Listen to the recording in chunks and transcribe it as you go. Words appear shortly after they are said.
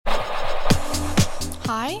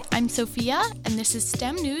Hi, I'm Sophia, and this is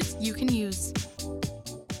STEM news you can use.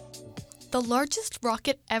 The largest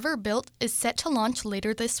rocket ever built is set to launch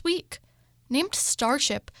later this week. Named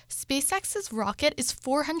Starship, SpaceX's rocket is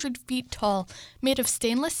 400 feet tall, made of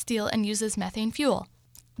stainless steel and uses methane fuel.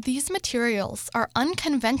 These materials are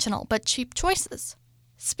unconventional but cheap choices.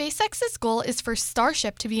 SpaceX's goal is for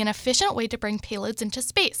Starship to be an efficient way to bring payloads into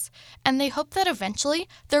space, and they hope that eventually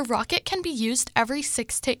their rocket can be used every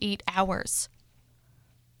 6 to 8 hours.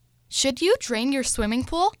 Should you drain your swimming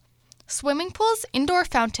pool? Swimming pools, indoor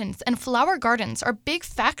fountains, and flower gardens are big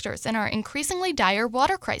factors in our increasingly dire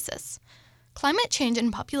water crisis. Climate change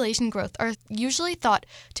and population growth are usually thought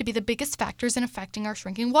to be the biggest factors in affecting our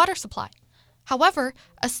shrinking water supply. However,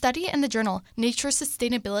 a study in the journal Nature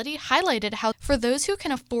Sustainability highlighted how, for those who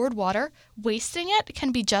can afford water, wasting it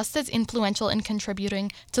can be just as influential in contributing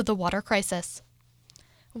to the water crisis.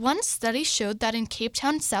 One study showed that in Cape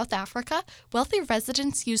Town, South Africa, wealthy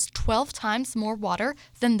residents use 12 times more water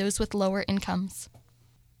than those with lower incomes.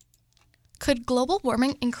 Could global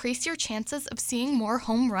warming increase your chances of seeing more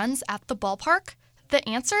home runs at the ballpark? The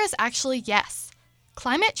answer is actually yes.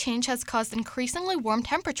 Climate change has caused increasingly warm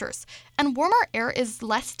temperatures, and warmer air is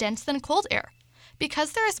less dense than cold air.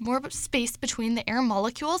 Because there is more space between the air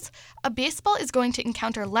molecules, a baseball is going to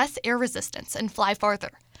encounter less air resistance and fly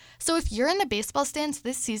farther. So if you're in the baseball stands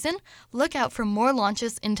this season, look out for more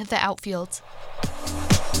launches into the outfield.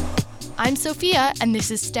 I'm Sophia, and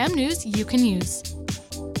this is STEM news you can use.